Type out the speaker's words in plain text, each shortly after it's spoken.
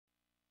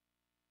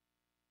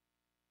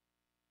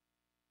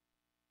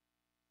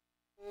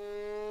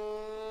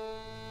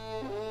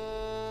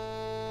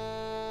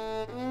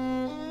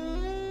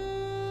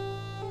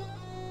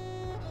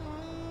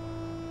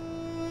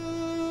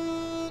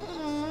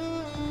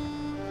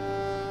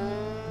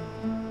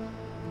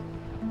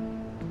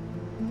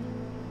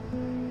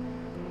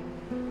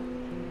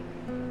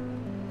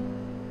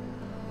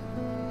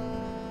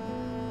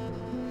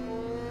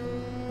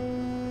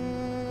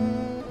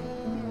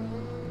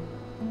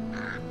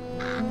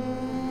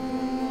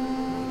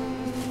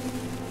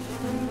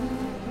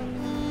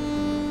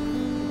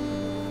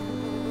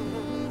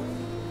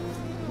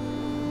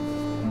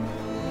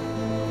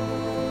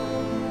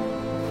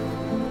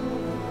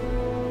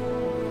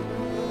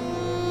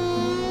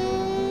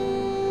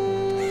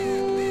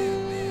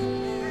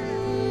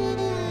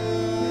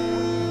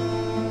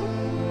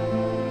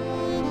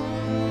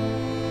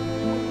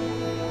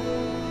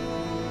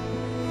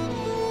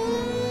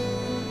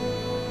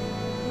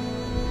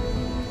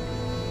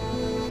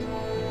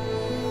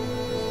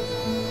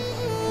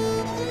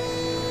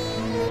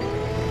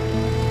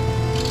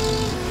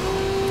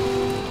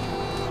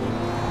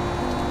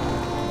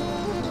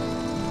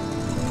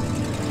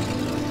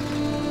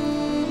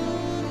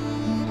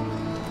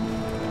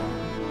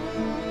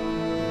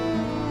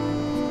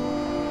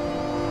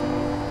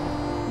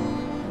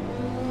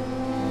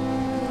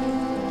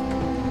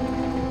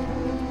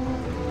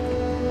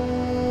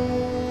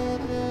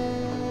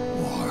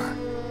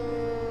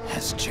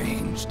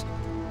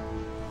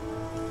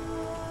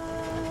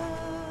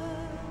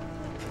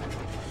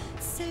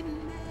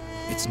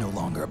It's no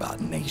longer about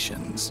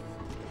nations,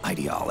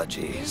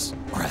 ideologies,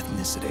 or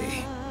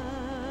ethnicity.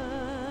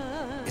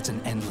 It's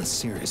an endless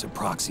series of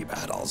proxy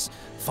battles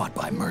fought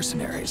by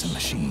mercenaries and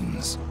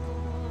machines.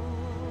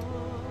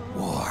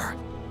 War,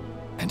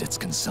 and its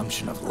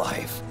consumption of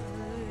life,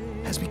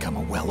 has become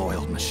a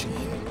well-oiled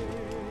machine.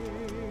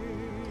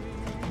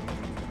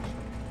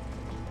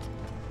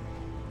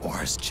 War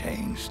has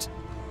changed.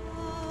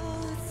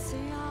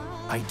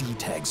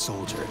 ID-tagged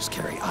soldiers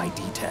carry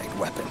ID-tagged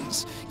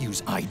weapons,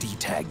 use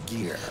ID-tagged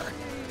gear.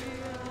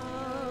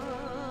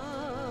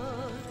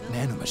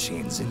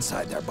 Nanomachines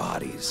inside their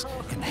bodies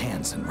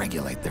enhance and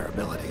regulate their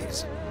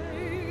abilities.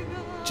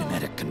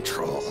 Genetic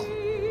control,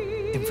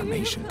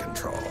 information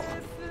control,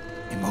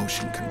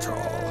 emotion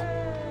control,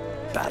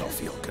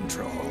 battlefield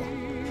control.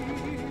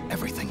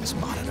 Everything is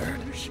monitored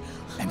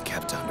and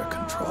kept under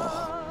control.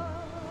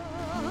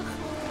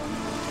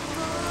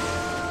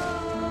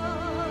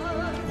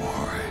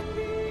 War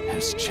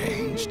has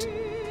changed.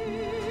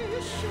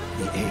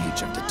 The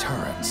age of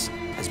deterrence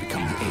has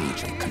become the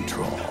age of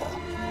control.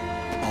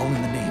 All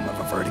in the name of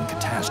averting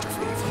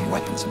catastrophe from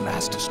weapons of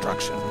mass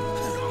destruction.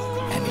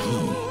 And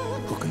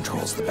he who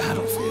controls the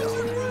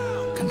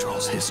battlefield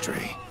controls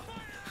history.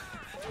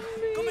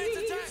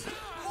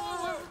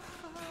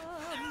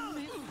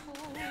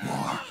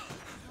 War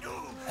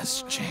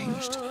has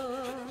changed.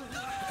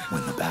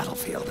 When the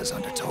battlefield is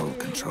under total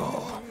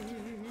control,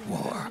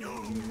 war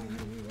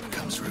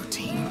becomes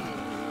routine.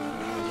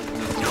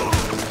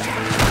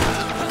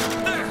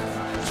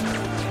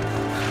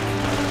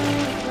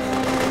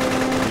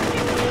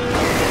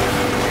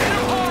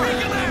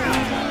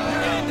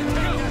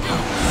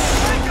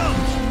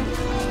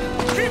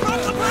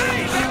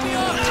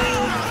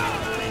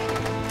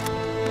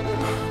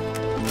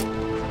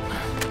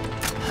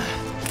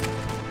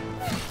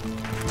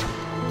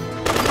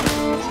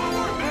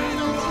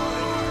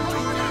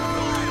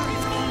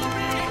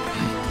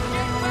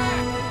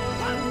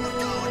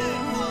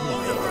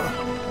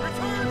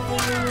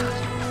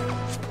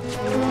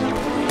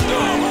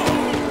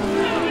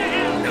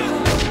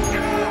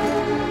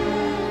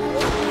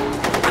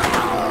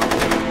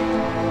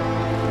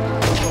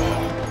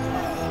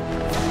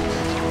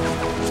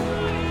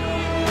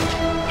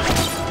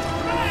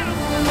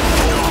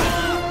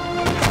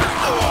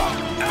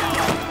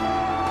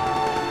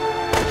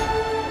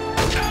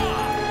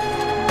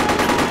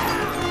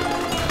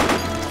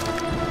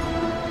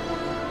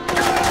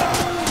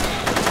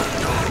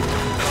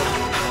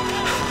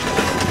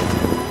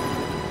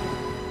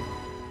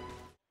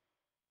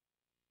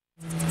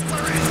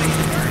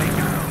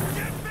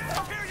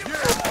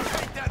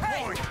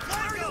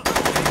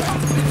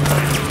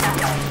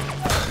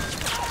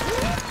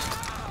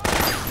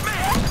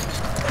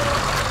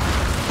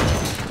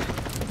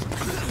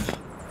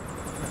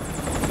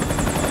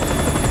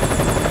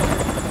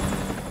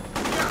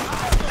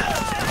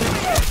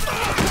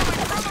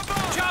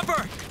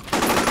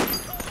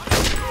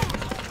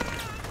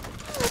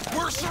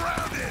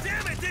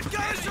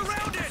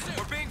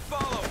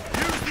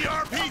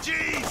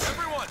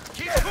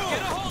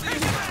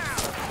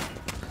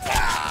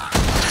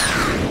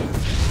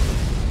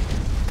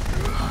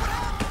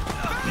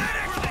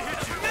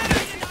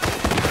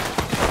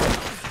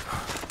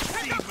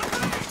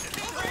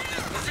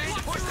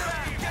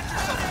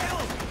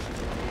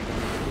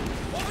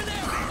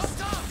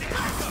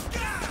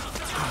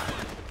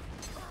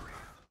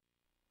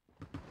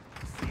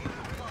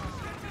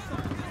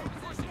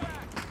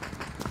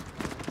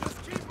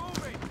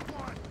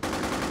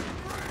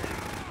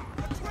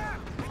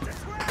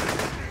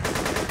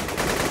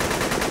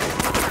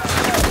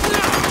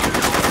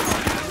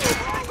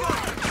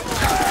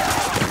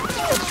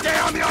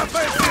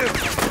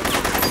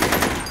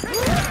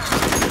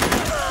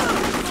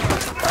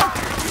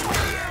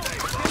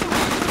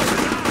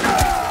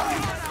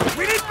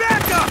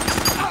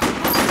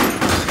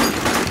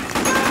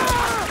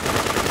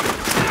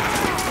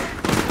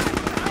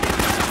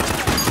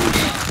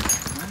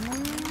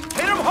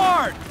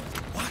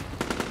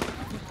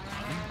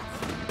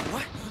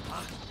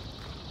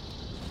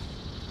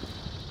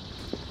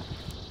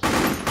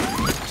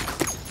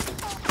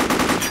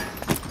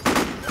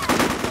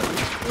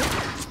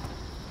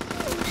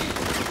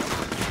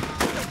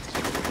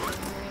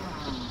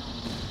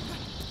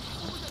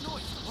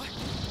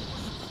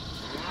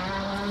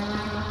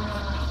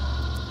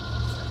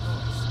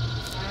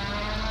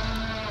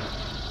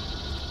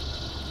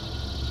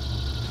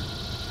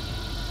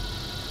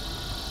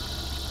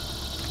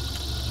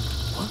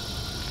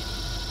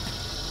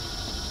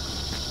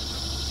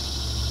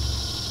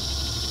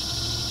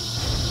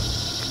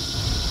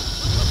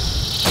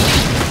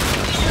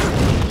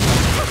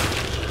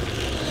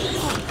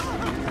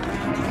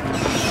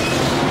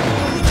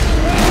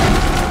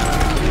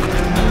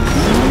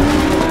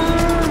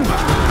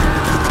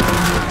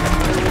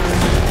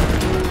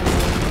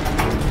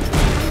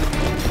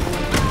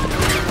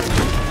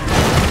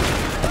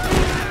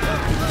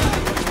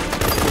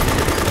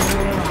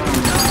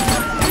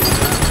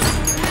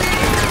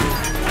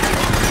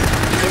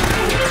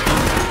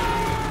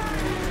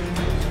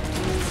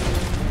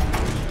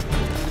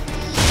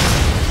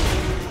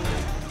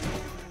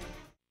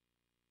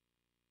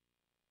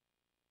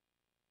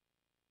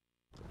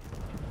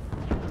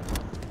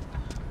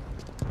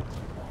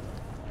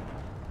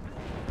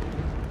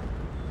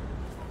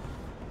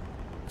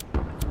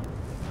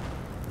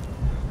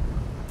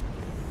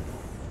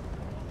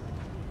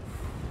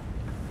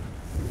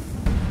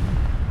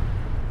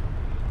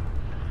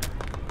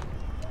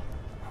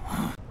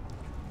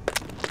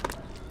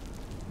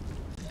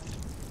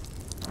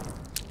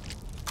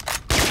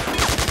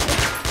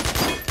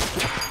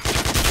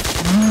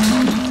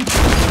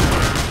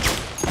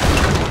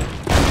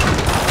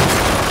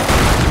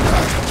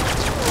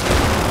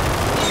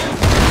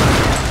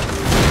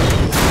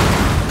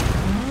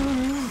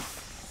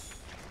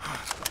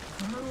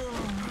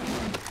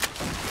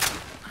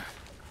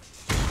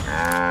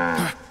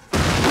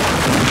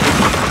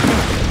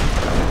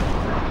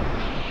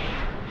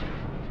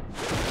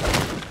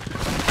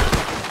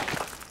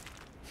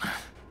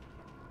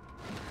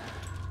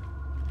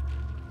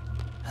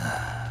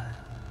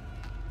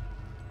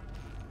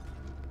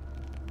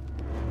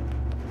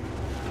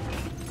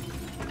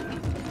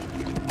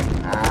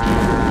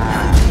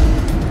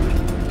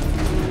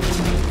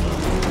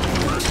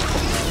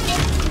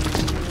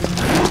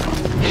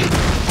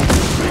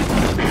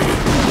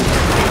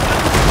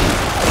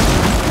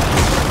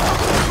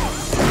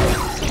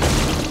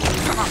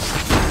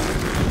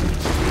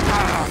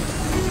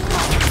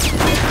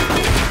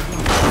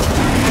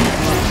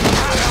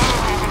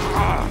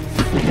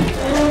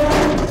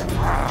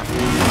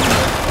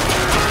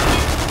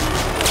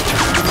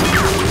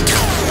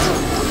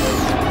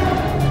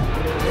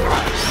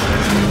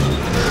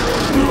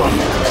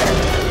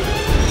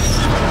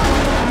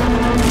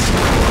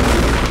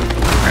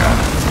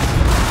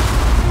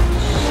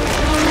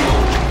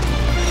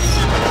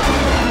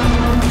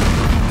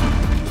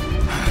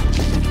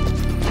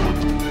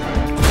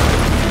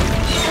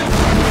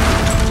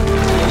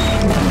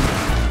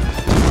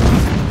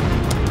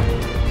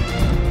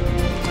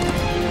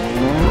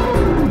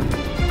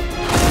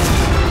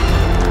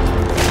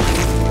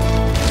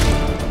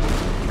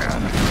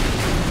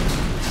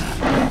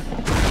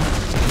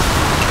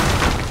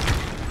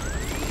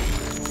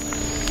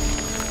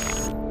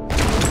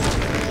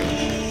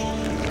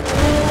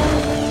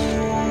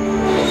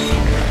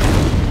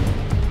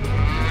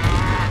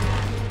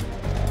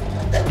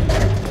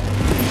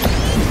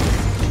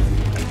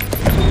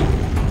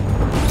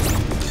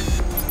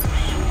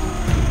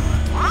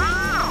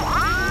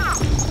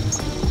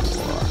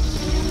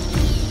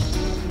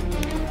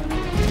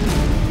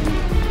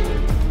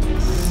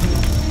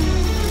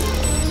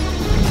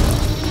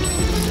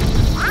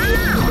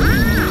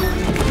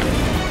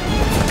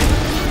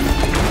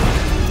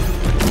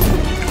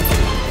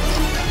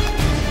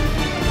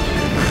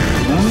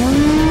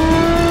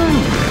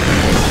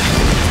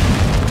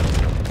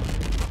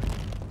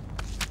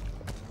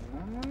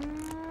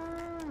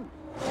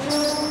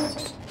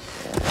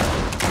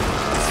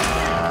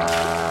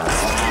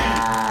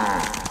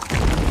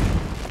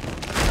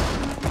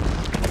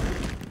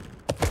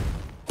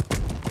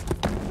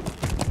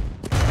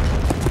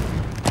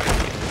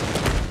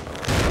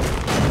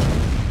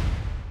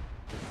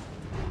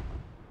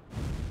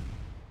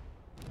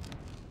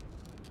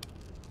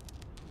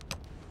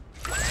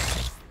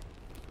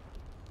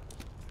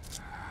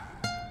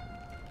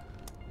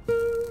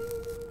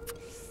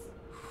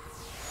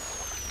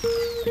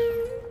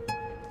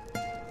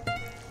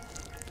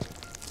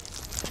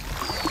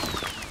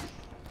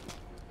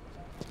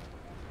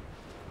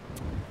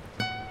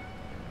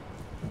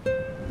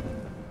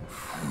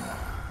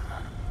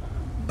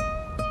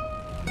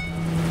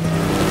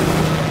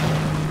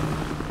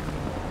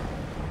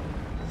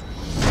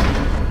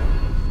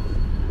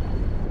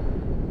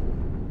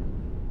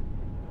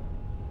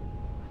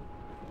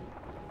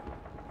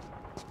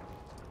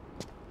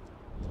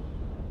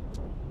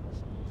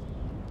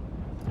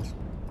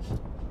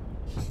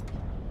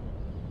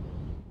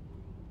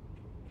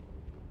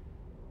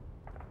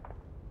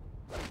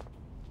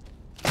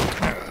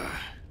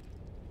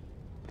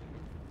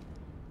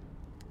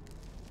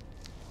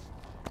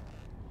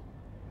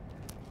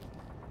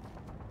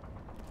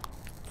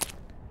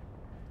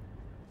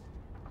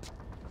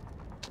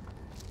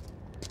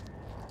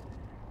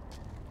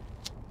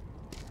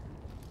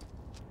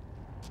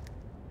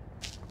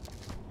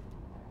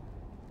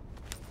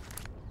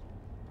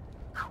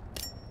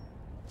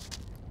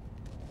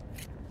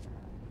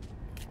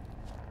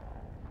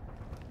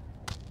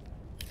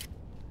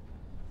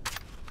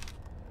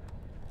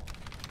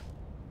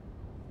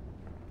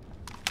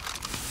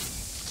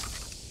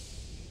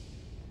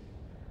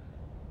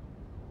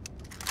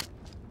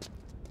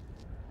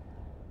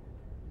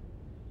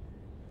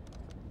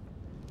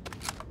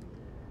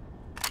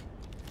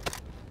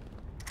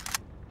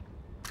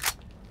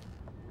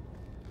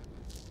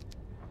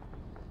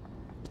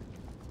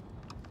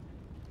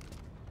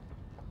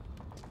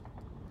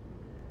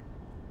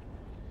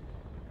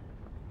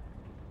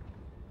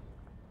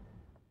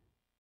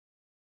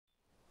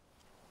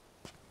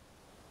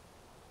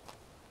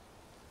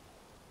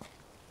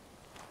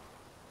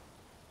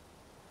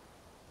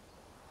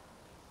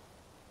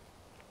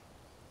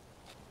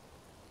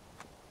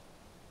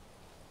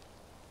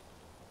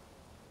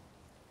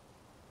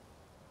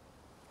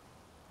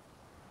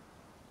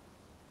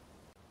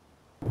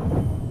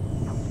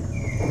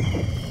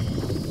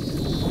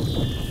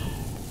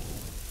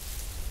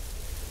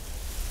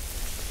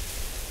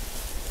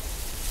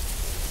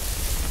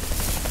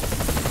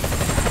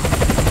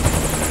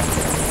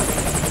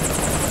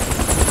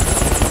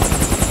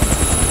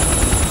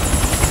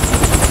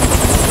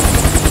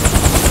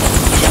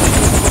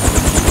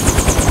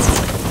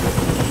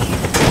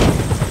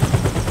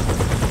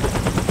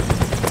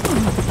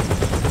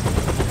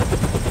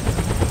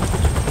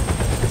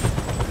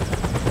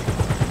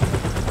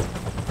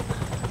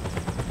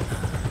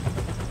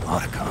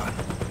 Otacon,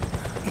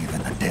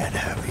 even the dead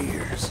have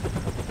ears.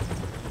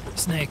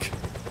 Snake,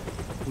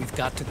 we've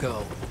got to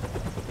go.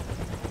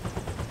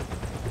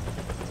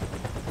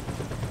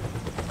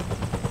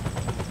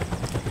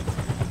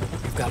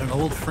 You've got an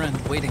old friend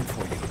waiting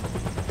for you.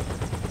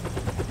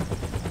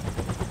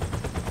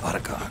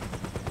 Otacon,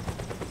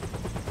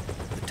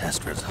 the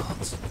test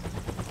results.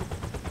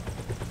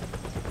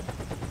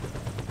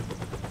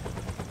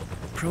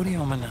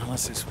 Proteome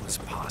analysis was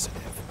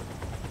positive.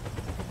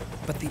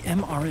 But the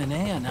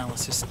mRNA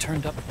analysis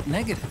turned up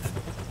negative.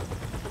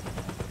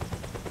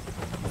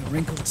 The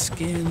wrinkled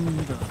skin,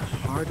 the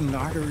hardened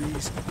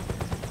arteries.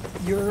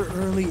 Your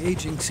early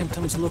aging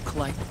symptoms look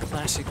like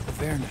classic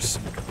Werner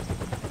syndrome.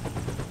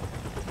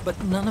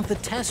 But none of the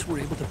tests were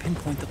able to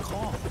pinpoint the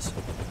cause.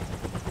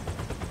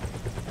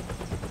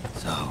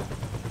 So?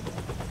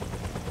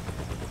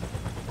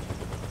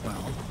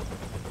 Well,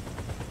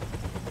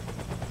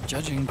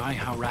 judging by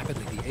how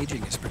rapidly the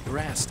aging has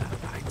progressed,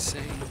 I'd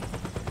say...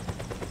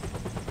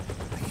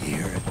 A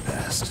year at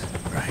best,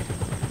 right?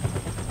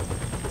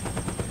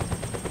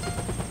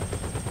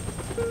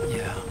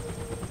 Yeah.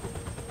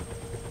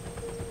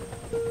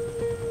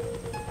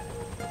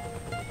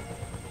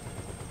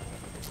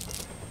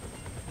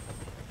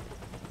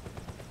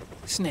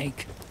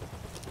 Snake,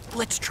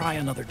 let's try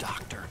another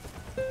doctor.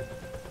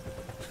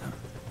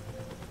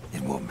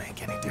 It won't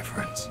make any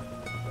difference.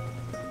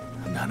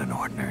 I'm not an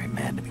ordinary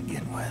man to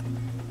begin with.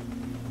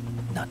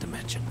 Not to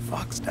mention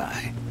Fox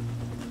die.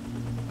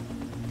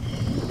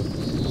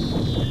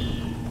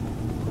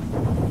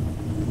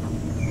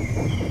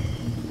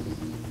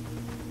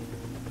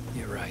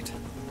 You're right.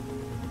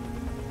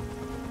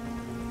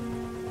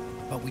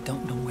 But we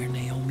don't know where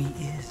Naomi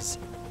is.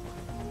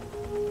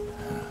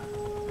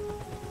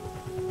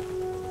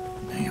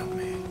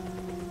 Naomi.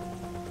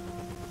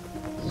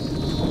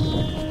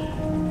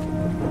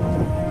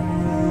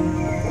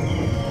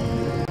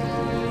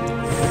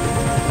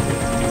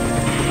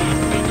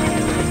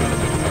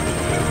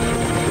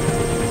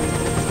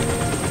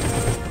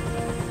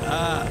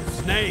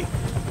 Snake!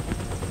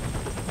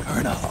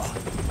 Colonel.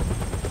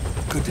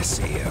 Good to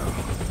see you.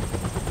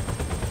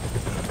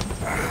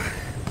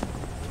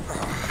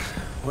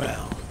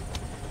 Well,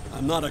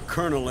 I'm not a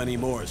colonel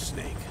anymore,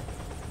 Snake.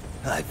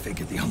 I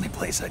figured the only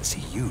place I'd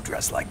see you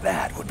dressed like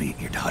that would be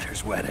at your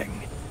daughter's wedding.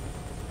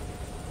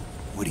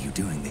 What are you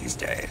doing these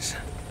days?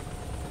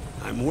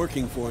 I'm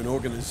working for an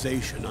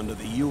organization under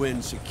the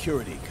UN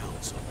Security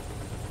Council.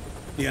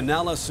 The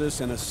Analysis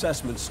and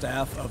Assessment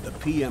Staff of the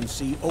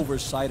PMC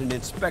Oversight and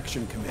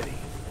Inspection Committee.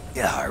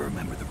 Yeah, I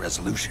remember the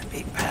resolution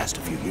being passed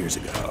a few years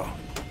ago.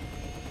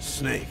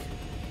 Snake,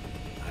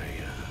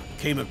 I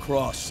came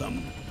across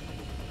some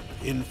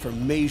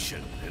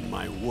information in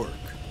my work.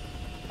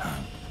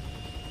 Huh?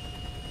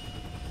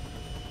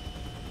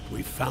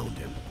 We found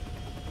him.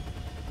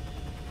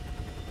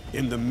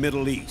 In the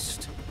Middle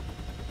East.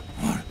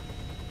 What?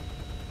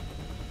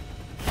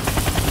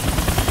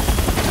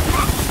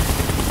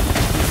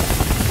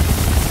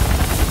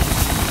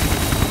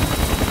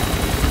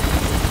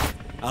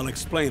 I'll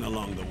explain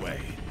along the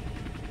way.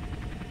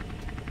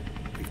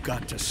 We've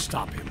got to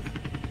stop him.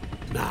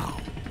 Now.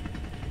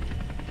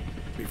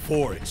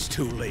 Before it's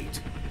too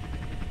late.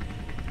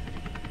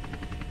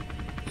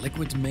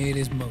 Liquid's made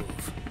his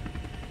move.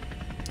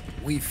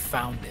 We've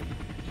found him.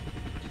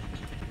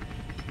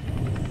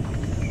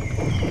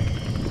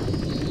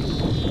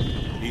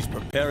 He's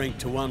preparing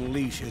to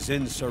unleash his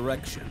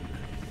insurrection.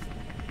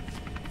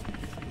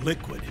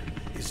 Liquid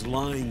is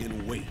lying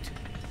in wait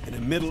in a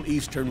Middle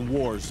Eastern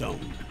war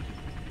zone.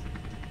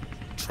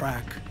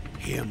 Track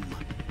him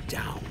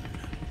down.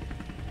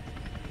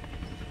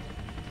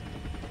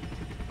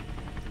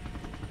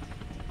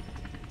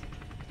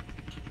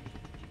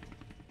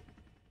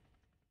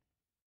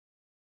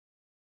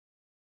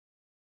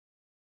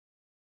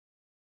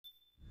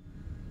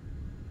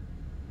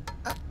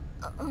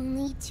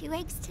 Only 2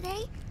 eggs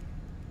today?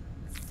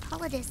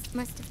 Solidus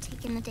must have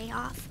taken the day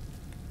off.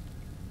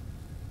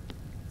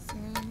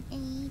 7,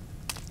 8,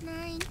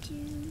 9,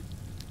 2,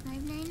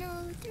 5, 9, 0,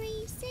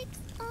 3, 6,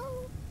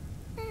 0,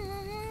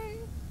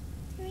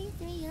 3,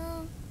 3,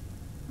 0,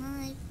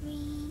 5,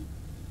 3,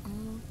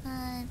 0,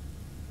 5,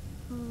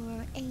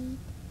 4, 8,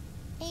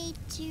 8,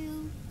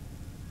 2,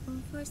 4,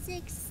 4,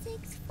 6,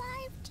 6,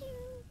 5, 2.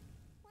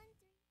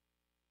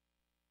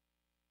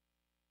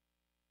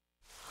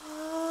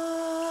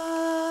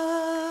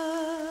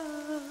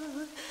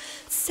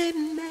 C'est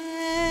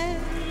mère.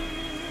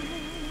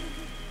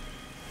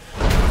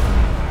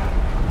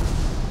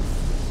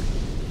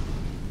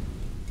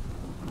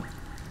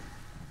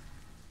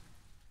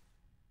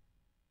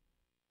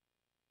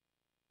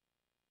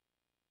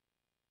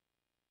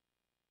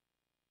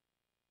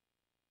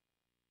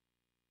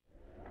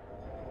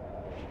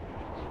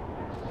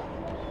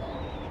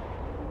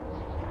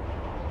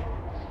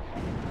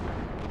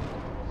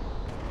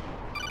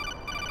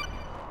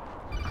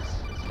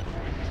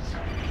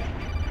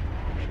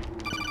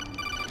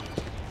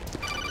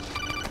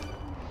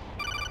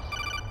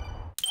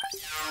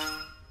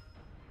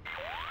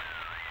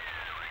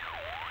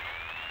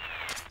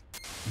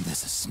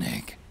 This is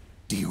Snake.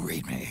 Do you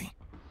read me?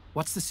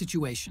 What's the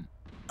situation?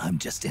 I'm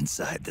just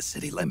inside the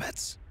city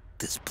limits.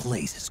 This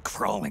place is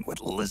crawling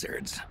with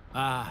lizards.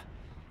 Ah,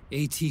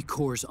 AT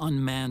Corps'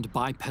 unmanned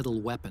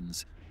bipedal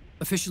weapons,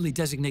 officially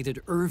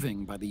designated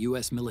Irving by the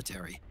US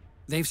military.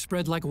 They've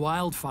spread like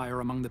wildfire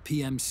among the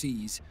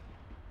PMCs.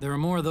 There are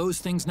more of those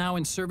things now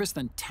in service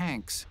than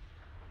tanks.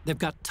 They've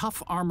got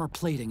tough armor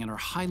plating and are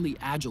highly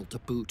agile to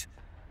boot.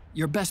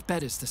 Your best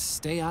bet is to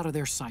stay out of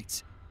their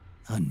sights.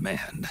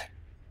 Unmanned.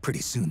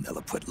 Pretty soon they'll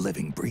have put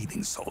living,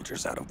 breathing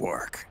soldiers out of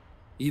work.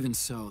 Even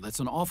so, that's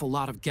an awful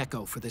lot of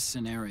Gecko for this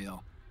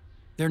scenario.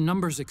 Their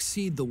numbers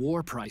exceed the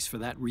war price for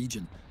that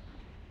region.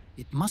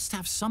 It must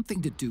have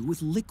something to do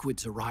with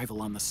Liquid's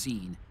arrival on the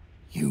scene.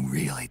 You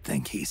really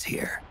think he's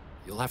here?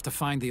 You'll have to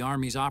find the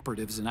Army's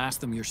operatives and ask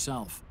them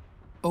yourself.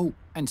 Oh,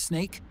 and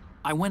Snake,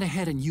 I went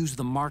ahead and used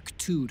the Mark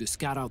II to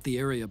scout out the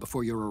area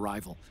before your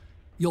arrival.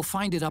 You'll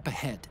find it up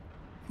ahead.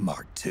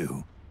 Mark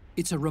II?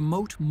 It's a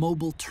remote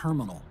mobile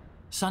terminal.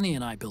 Sonny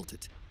and I built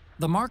it.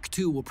 The Mark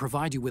II will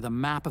provide you with a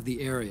map of the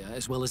area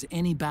as well as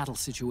any battle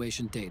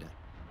situation data.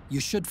 You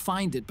should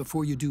find it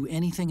before you do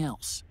anything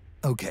else.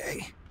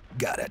 Okay,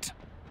 got it.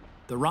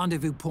 The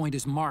rendezvous point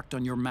is marked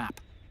on your map.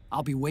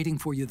 I'll be waiting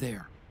for you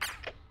there.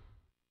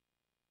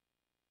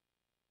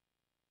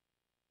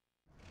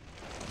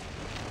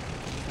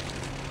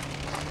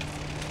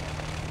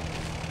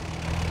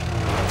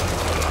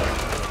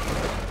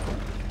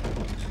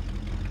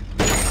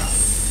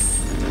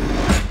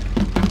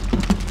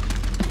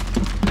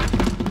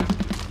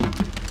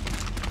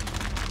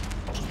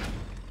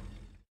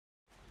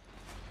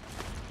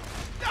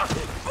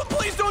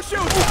 Please don't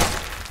shoot!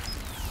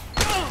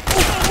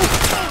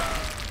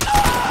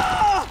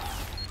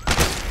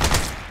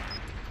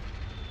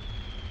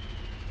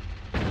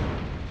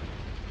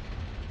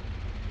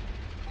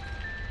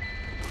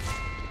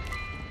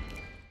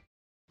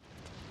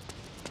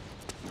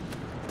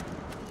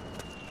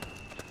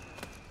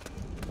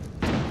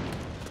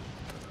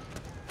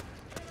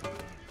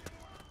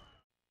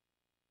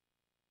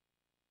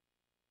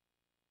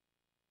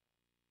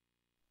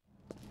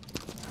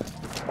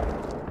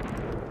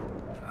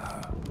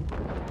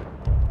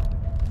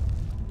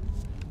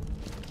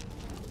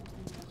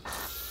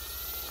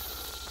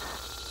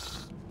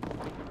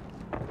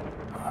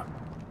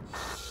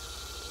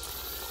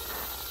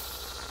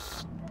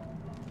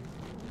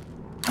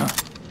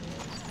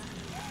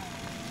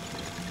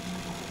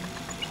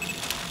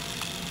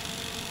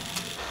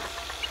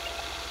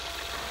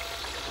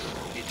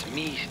 It's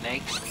me,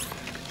 Snake.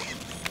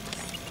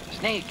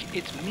 Snake,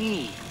 it's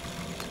me.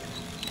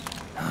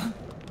 Huh?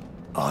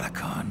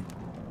 Otacon.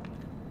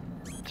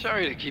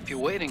 Sorry to keep you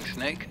waiting,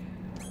 Snake.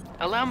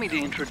 Allow me to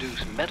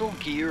introduce Metal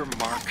Gear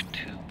Mark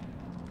II.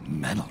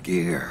 Metal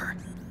Gear.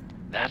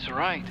 That's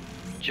right.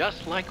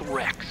 Just like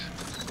Rex.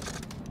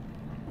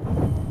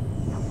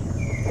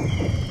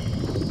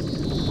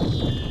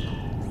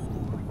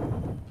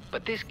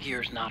 But this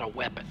gear's not a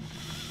weapon.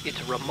 It's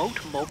a remote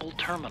mobile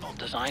terminal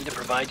designed to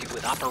provide you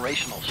with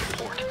operational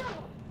support.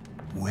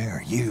 Where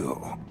are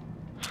you?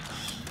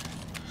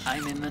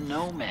 I'm in the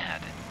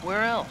Nomad.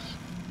 Where else?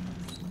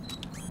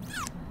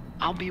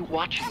 I'll be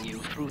watching you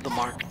through the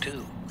Mark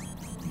II.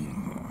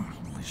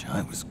 Wish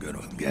I was good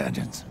with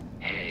gadgets.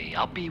 Hey,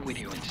 I'll be with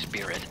you in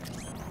spirit.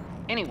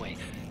 Anyway,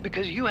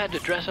 because you had to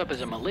dress up as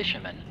a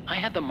militiaman, I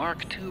had the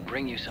Mark II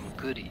bring you some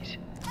goodies.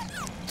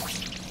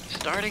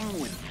 Starting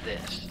with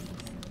this.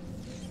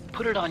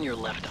 Put it on your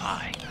left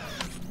eye.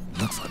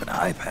 Looks like an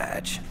eye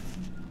patch.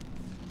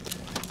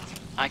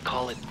 I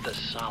call it the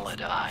Solid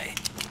Eye.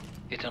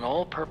 It's an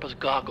all-purpose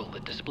goggle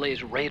that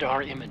displays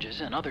radar images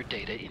and other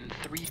data in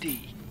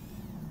 3D.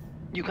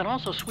 You can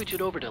also switch it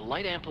over to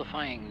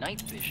light-amplifying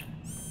night vision.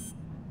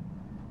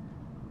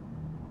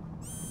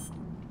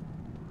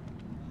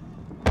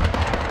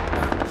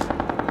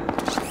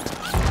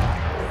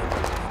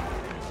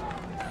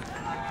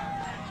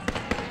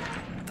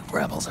 The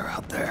rebels are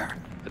out there.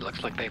 It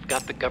looks like they've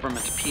got the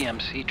government's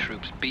PMC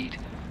troops beat,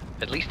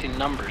 at least in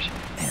numbers.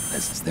 And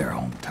this is their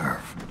home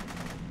turf.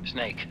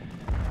 Snake,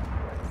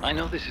 I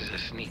know this is a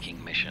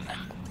sneaking mission,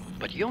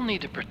 but you'll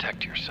need to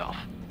protect yourself.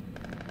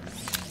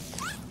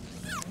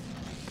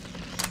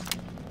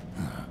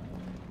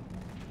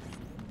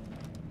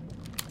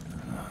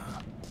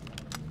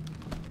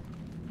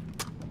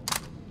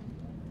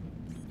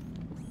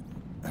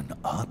 An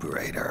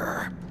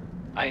operator.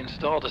 I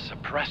installed a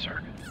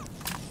suppressor.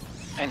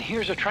 And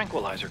here's a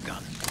tranquilizer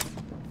gun.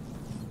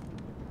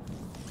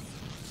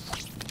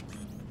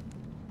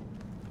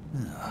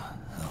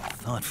 How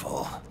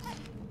thoughtful.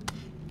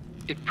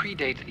 It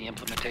predates the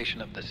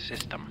implementation of the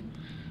system.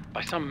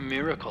 By some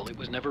miracle, it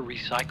was never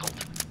recycled.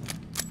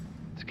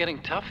 It's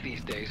getting tough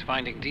these days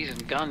finding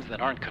decent guns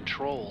that aren't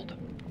controlled.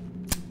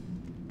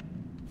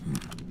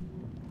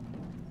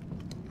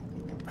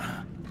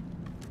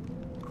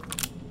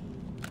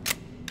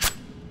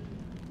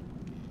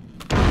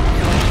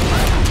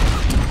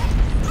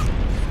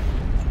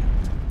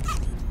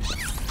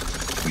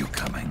 You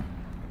coming?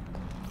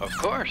 Of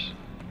course.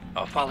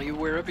 I'll follow you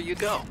wherever you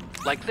go,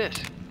 like this.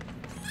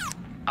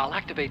 I'll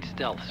activate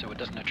stealth so it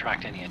doesn't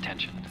attract any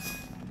attention.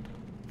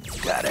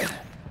 Got it.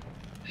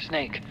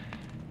 Snake,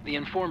 the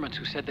informants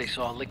who said they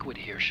saw liquid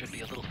here should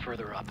be a little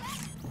further up.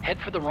 Head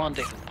for the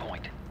rendezvous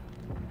point.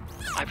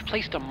 I've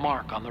placed a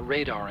mark on the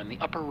radar in the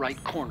upper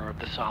right corner of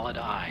the solid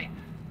eye.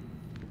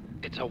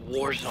 It's a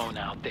war zone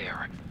out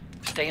there.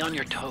 Stay on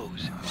your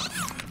toes.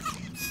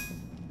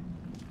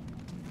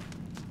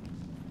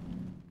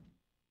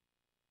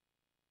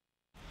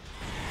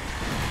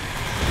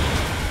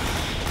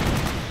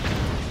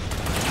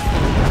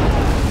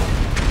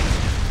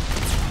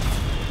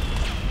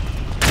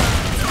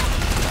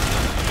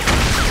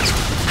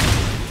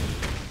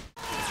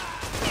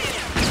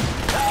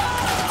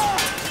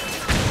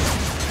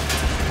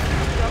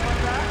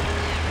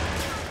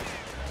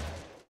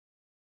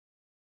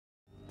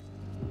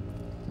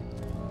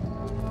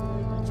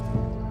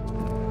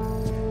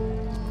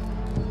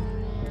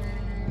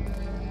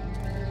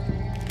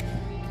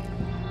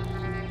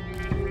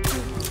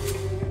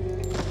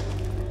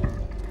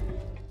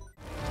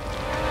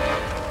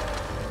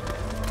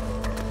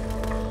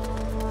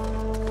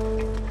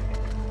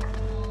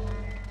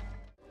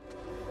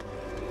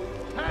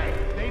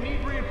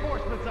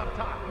 Up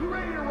top. You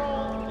ready to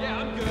roll? Yeah,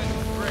 I'm good.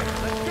 Great.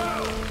 Let's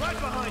go! Right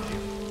behind you.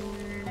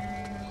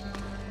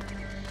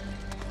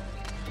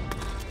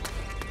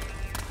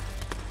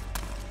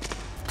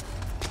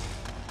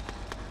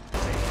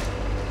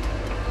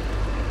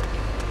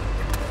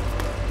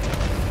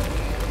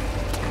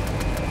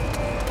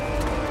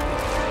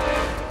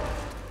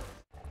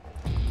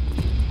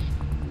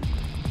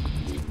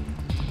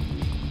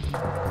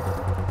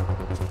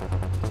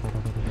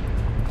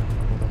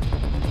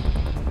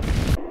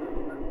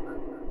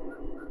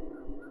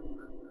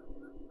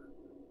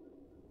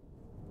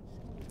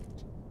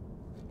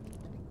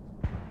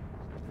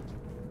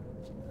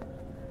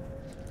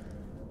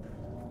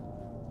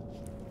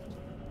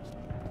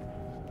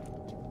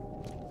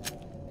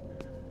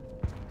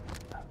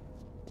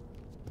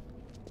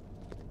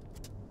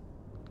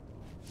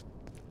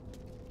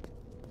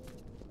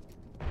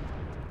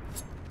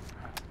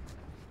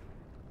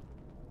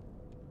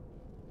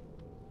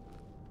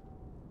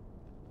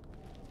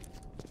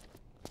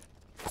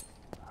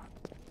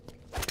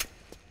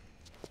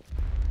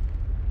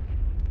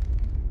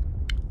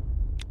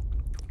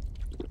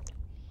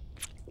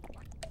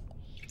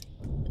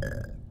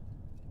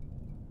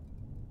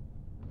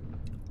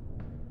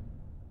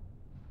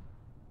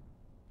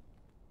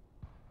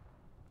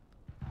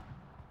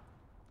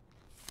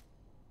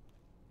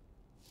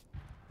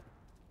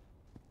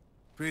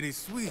 Pretty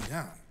sweet,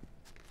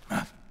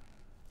 huh?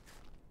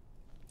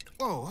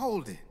 Whoa,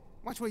 hold it.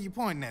 Watch where you're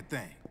pointing that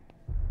thing.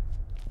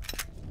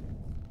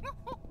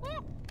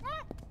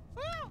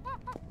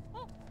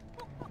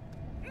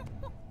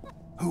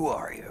 Who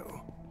are you?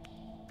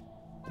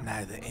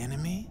 Neither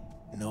enemy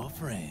nor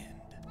friend.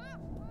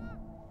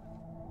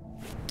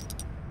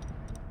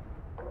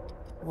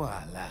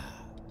 Voila.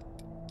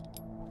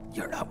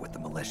 You're not with the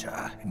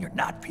militia, and you're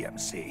not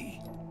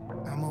PMC.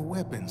 I'm a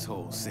weapons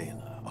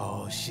wholesaler.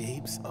 All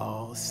shapes,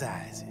 all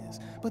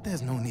sizes. But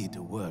there's no need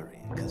to worry,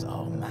 because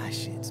all my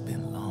shit's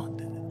been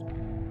laundered.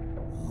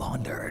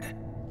 Laundered?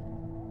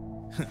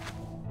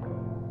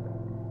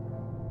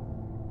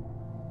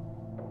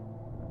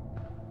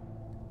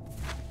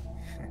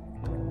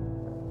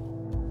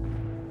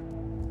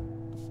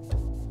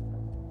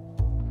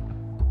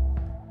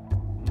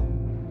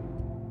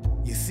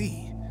 You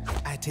see,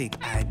 I take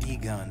ID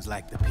guns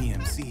like the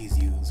PMCs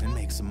use and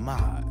make some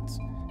mods.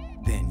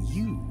 Then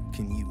you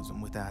can use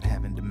them without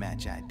having to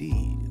match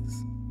IDs.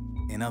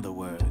 In other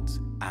words,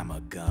 I'm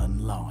a gun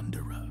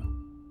launderer.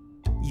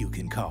 You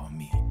can call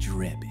me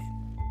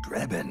Drebin.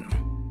 Drebin?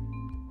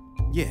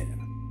 Yeah,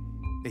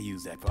 they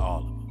use that for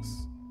all of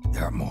us.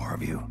 There are more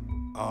of you?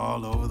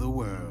 All over the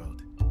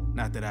world.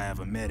 Not that I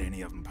ever met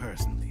any of them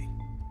personally.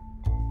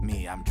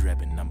 Me, I'm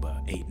Drebin number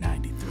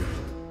 893.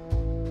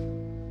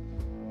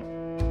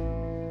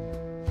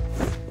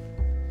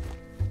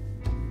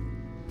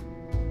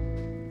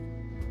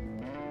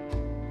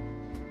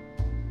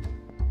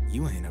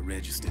 You ain't a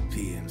registered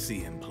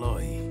PMC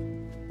employee,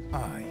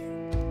 are you?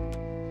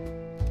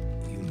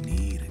 You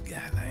need a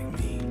guy like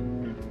me.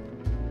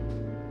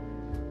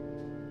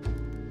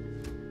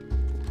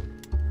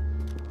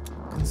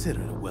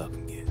 Consider it a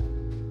welcome gift.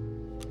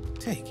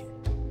 Take it.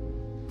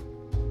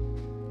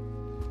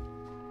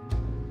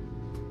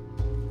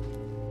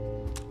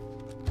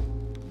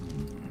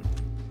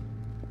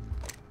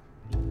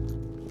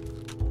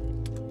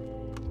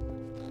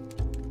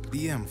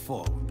 The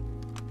M4.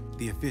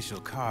 The official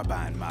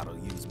carbine model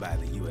used by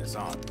the U.S.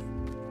 Army,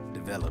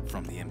 developed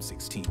from the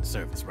M16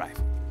 service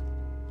rifle.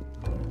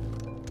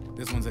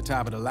 This one's a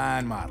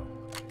top-of-the-line model,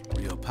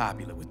 real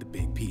popular with the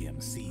big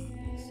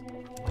PMCs.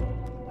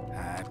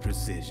 High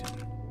precision,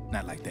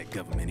 not like that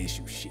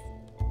government-issue shit.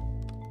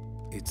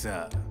 It's,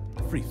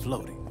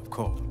 free-floating, of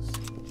course.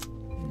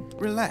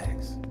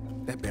 Relax,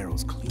 that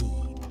barrel's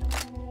clean.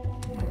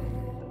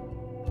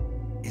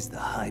 Is the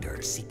hider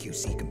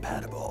CQC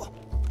compatible?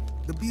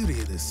 The beauty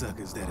of this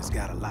sucker is that it's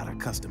got a lot of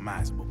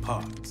customizable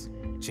parts.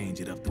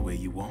 Change it up the way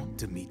you want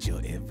to meet your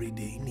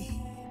everyday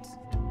needs.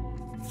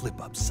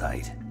 Flip-up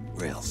site,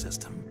 rail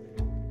system.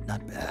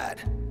 Not bad.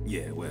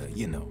 Yeah, well,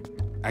 you know,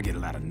 I get a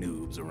lot of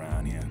noobs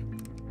around here.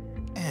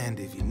 And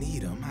if you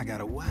need them, I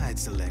got a wide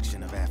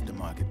selection of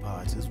aftermarket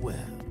parts as well.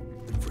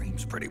 The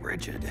frame's pretty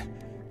rigid.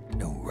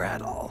 No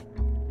rattle.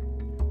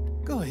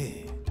 Go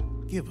ahead,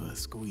 give her a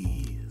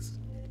squeeze.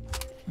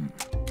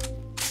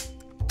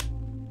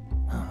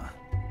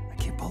 I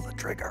can't pull the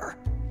trigger.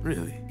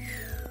 Really?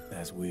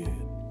 That's weird.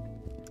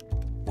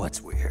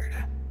 What's weird?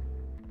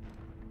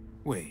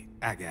 Wait,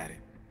 I got it.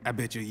 I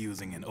bet you're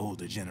using an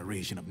older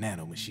generation of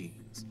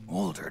nanomachines.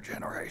 Older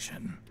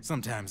generation?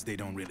 Sometimes they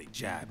don't really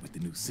jive with the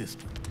new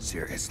system.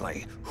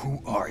 Seriously, who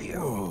are you?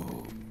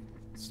 Whoa,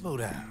 slow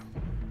down.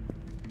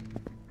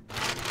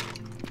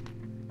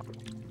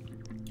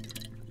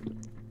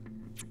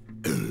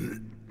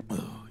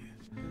 Oh,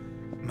 yeah.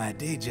 My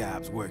day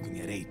job's working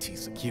at AT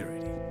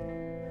Security.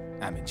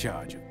 I'm in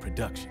charge of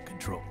production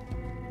control.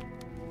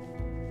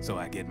 So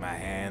I get my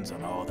hands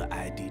on all the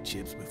ID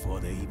chips before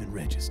they even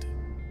register.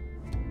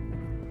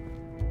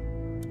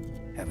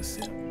 Have a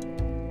sip.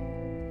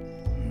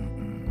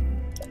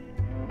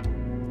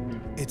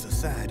 It's a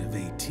side of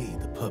AT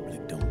the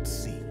public don't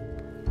see.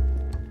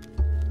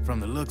 From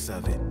the looks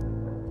of it,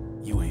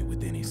 you ain't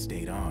with any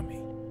state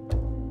army.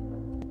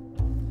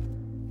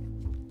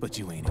 But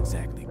you ain't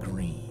exactly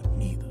green,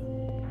 neither.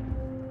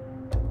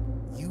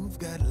 You've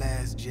got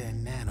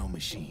last-gen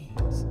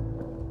nanomachines.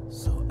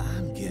 So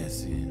I'm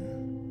guessing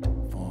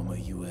former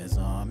U.S.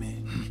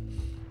 Army?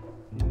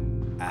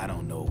 I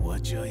don't know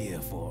what you're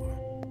here for.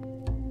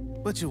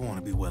 But you want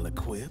to be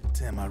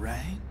well-equipped, am I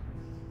right?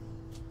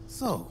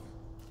 So,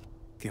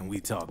 can we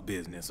talk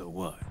business or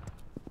what?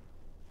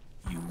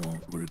 You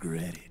won't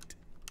regret it.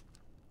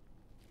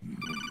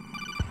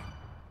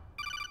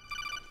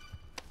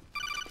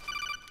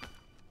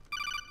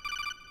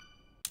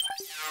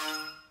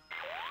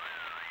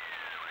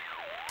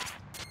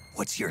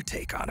 What's your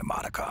take on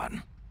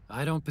Emoticon?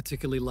 I don't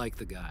particularly like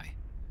the guy.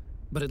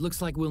 But it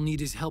looks like we'll need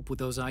his help with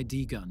those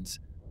ID guns.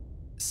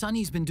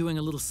 Sonny's been doing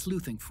a little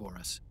sleuthing for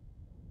us.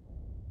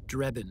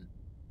 Drebin,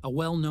 a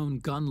well-known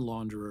gun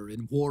launderer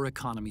in war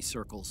economy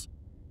circles.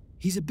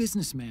 He's a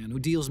businessman who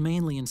deals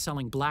mainly in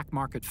selling black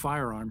market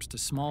firearms to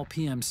small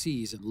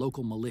PMCs and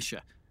local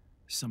militia.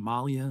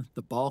 Somalia,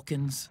 the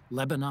Balkans,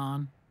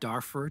 Lebanon,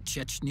 Darfur,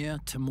 Chechnya,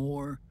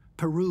 Timor,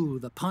 Peru,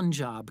 the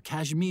Punjab,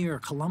 Kashmir,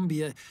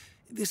 Colombia.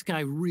 This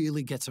guy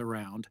really gets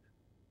around.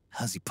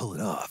 How's he pull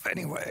it off,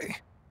 anyway?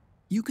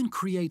 You can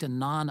create a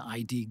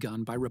non-ID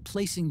gun by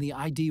replacing the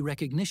ID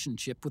recognition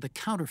chip with a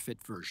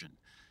counterfeit version.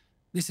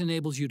 This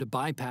enables you to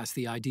bypass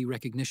the ID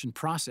recognition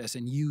process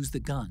and use the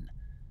gun.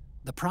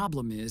 The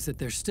problem is that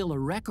there's still a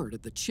record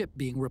of the chip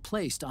being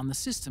replaced on the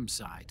system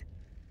side.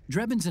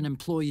 Drebin's an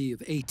employee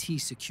of AT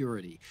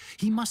Security.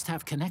 He must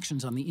have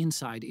connections on the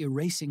inside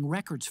erasing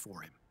records for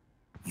him.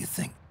 You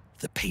think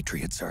the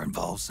Patriots are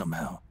involved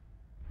somehow?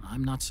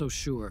 I'm not so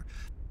sure.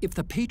 If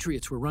the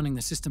Patriots were running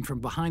the system from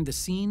behind the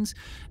scenes,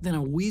 then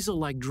a weasel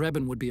like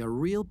Drebin would be a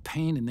real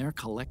pain in their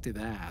collective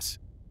ass.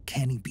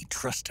 Can he be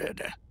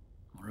trusted?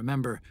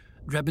 Remember,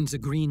 Drebin's a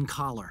green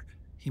collar.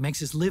 He makes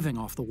his living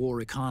off the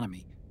war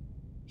economy.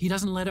 He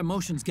doesn't let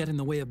emotions get in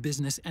the way of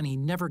business, and he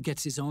never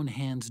gets his own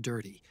hands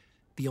dirty.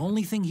 The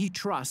only thing he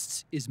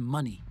trusts is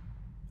money.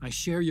 I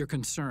share your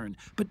concern,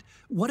 but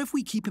what if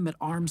we keep him at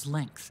arm's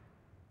length?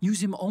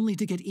 Use him only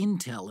to get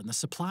intel and the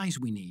supplies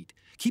we need.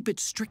 Keep it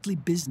strictly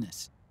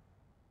business.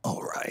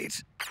 All right.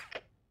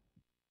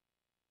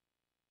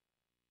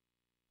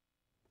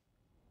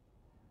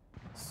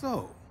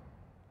 So,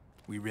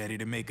 we ready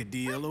to make a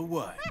deal or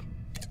what?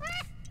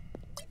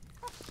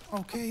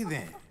 Okay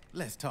then,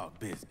 let's talk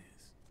business.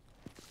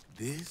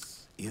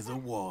 This is a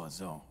war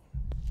zone.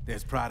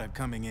 There's product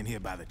coming in here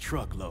by the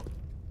truckload.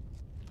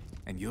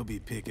 And you'll be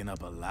picking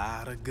up a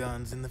lot of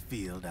guns in the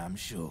field, I'm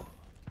sure.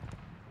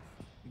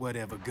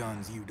 Whatever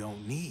guns you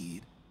don't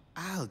need,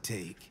 I'll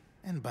take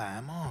and buy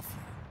them off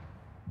you.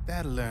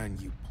 That'll earn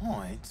you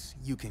points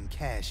you can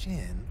cash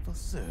in for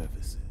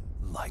services.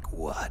 Like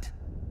what?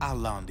 I'll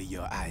launder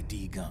your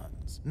ID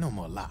guns, no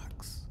more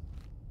locks.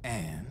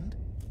 And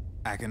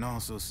I can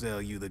also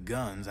sell you the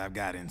guns I've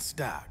got in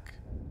stock.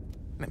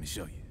 Let me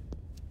show you.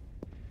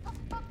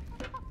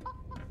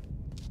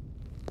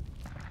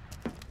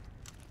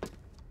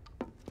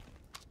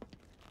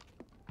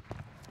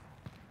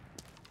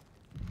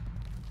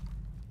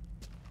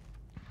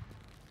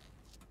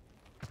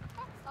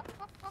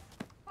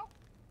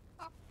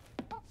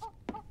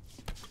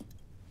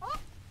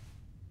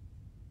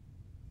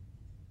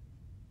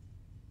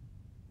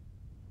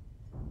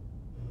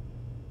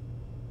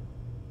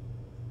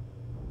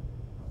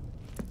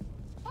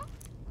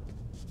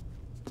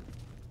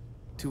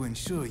 To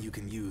ensure you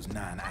can use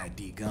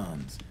non-ID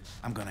guns,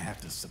 I'm gonna have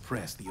to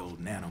suppress the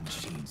old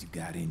nanomachines you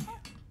got in you.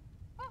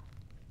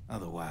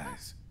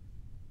 Otherwise,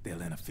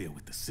 they'll interfere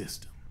with the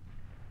system.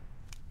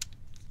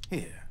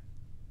 Here,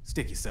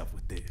 stick yourself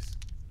with this.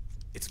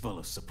 It's full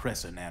of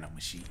suppressor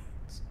nanomachines.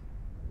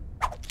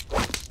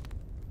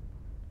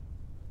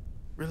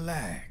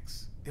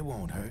 Relax. It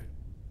won't hurt.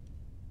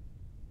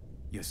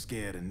 You're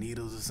scared of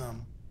needles or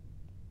something?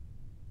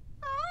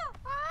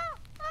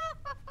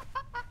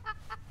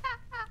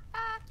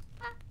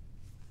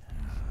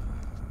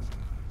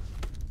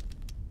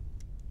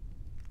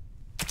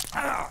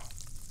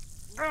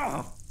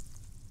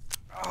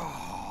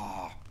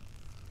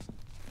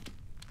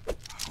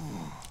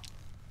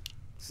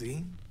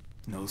 See?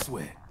 No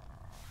sweat.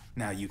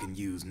 Now you can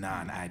use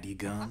non-ID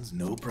guns,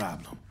 no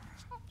problem.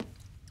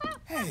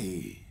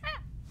 Hey,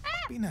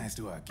 be nice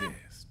to our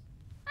guest.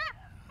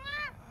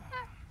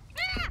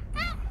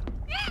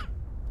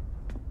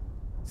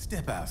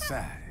 Step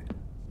outside.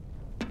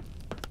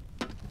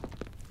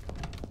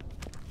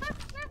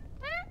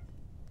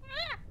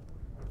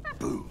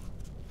 Boo.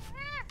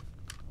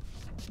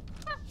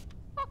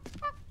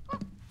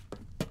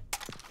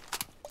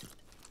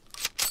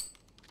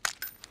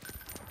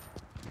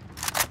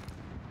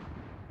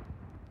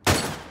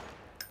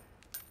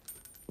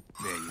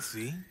 There you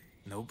see?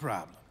 No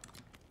problem.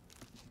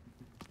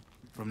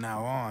 From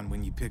now on,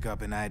 when you pick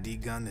up an ID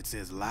gun that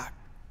says lock,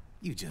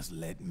 you just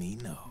let me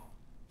know.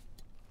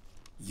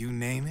 You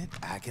name it,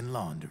 I can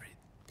launder it.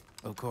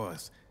 Of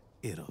course,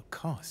 it'll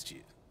cost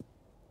you.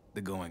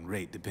 The going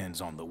rate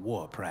depends on the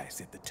war price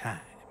at the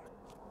time.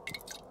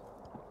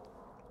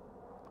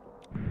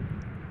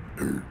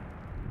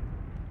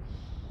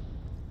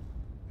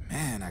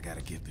 Man, I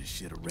gotta give this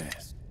shit a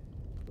rest.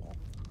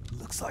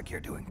 Looks like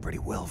you're doing pretty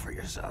well for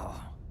yourself.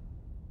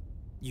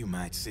 You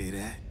might say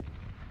that.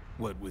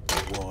 What with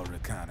the war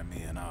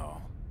economy and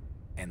all,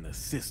 and the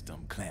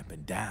system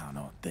clamping down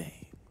on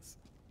things.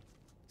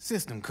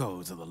 System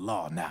codes are the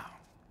law now,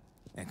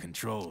 and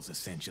control's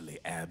essentially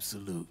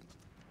absolute,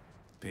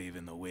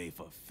 paving the way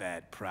for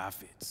fat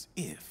profits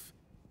if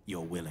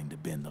you're willing to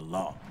bend the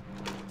law.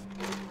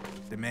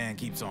 Demand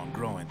keeps on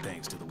growing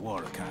thanks to the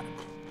war economy.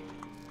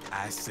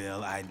 I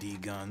sell ID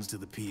guns to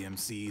the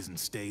PMCs and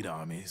state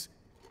armies,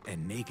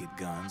 and naked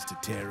guns to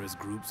terrorist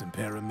groups and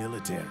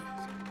paramilitaries.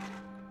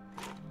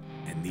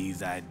 And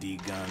these ID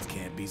guns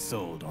can't be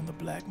sold on the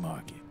black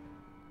market.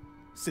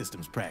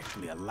 System's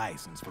practically a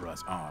license for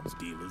us arms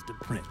dealers to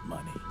print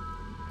money.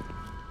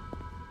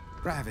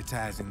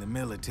 Privatizing the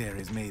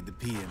military's made the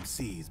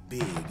PMCs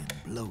big and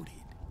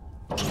bloated.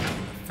 The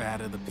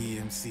fatter the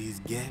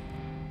PMCs get,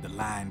 the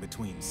line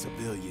between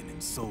civilian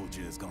and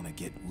soldier is gonna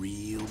get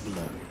real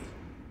blurry.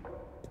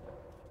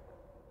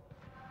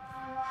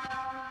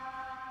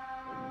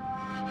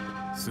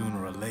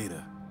 Sooner or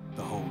later,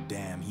 the whole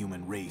damn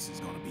human race is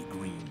gonna be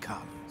green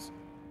collars.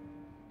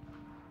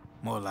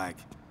 More like,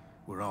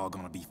 we're all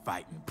gonna be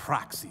fighting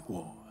proxy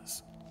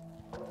wars.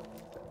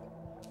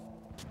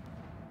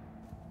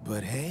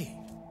 But hey,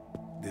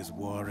 this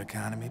war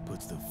economy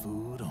puts the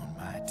food on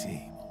my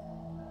table.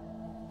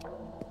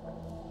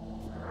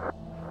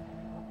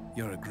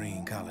 You're a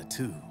green collar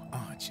too,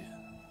 aren't you?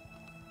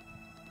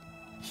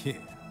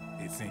 Yeah,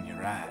 it's in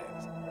your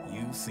eyes.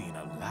 You've seen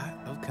a lot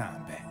of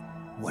combat.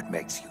 What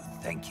makes you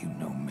think you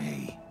know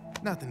me?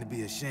 Nothing to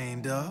be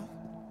ashamed of.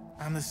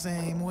 I'm the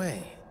same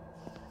way.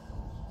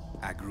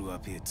 I grew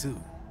up here too.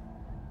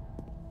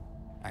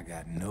 I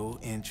got no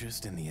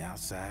interest in the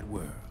outside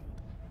world.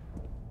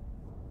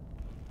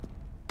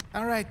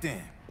 All right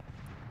then.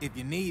 If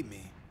you need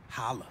me,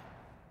 holla.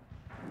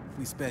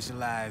 We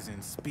specialize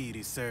in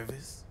speedy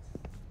service.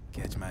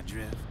 Catch my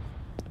drift?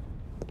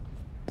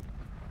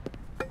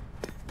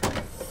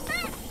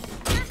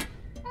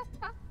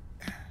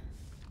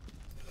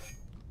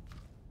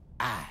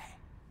 I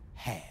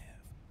have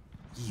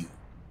you.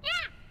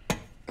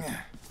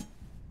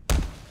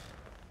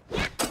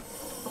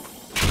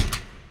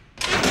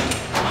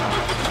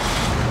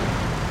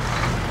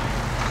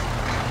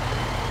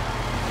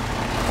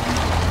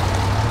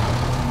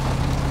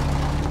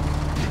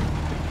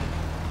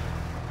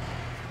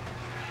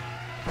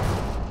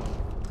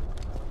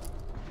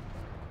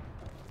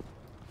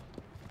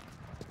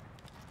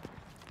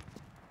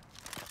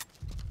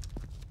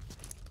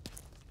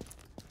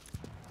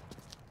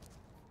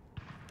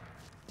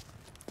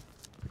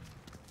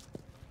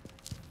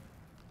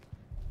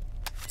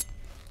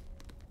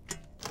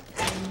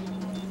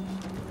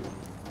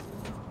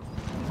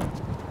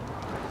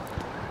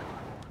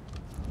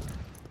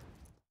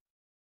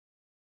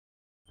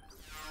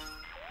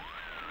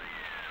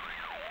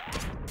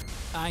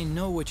 I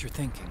know what you're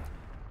thinking,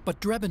 but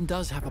Drebin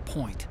does have a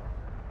point.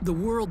 The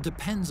world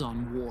depends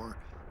on war,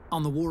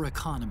 on the war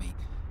economy.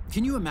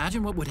 Can you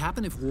imagine what would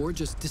happen if war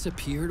just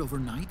disappeared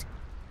overnight?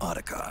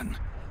 Otacon,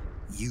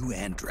 you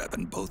and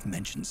Drebin both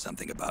mentioned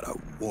something about a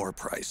war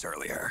price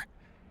earlier.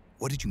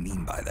 What did you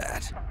mean by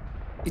that?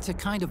 It's a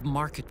kind of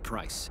market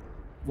price,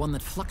 one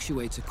that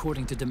fluctuates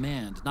according to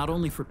demand, not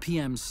only for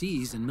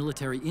PMCs and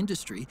military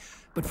industry,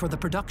 but for the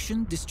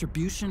production,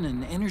 distribution,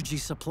 and energy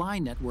supply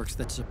networks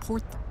that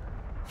support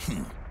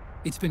them.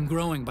 It's been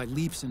growing by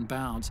leaps and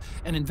bounds,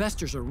 and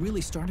investors are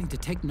really starting to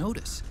take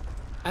notice.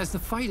 As the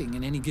fighting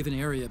in any given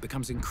area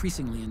becomes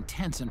increasingly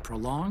intense and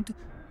prolonged,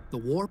 the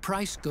war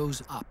price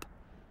goes up.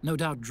 No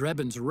doubt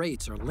Drebin's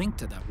rates are linked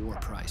to that war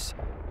price.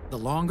 The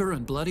longer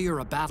and bloodier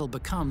a battle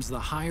becomes, the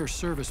higher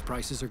service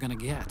prices are going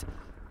to get.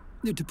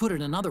 To put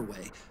it another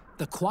way,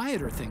 the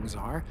quieter things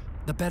are,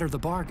 the better the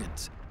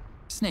bargains.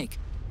 Snake,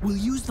 we'll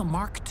use the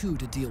Mark II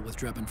to deal with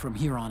Drebin from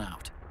here on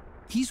out.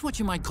 He's what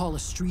you might call a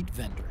street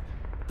vendor.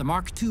 The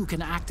Mark II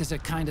can act as a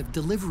kind of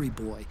delivery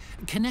boy,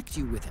 connect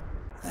you with him.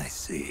 I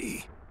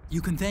see.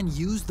 You can then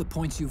use the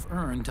points you've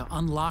earned to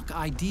unlock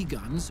ID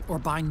guns or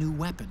buy new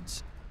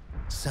weapons.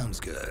 Sounds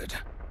good.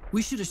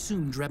 We should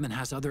assume Drebin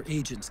has other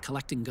agents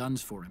collecting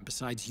guns for him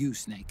besides you,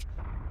 Snake.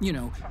 You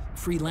know,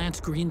 freelance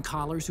green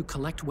collars who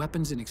collect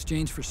weapons in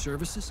exchange for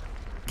services?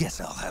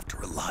 Guess I'll have to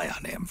rely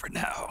on him for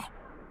now.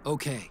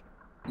 Okay.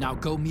 Now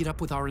go meet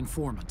up with our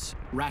informants,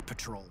 Rat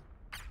Patrol.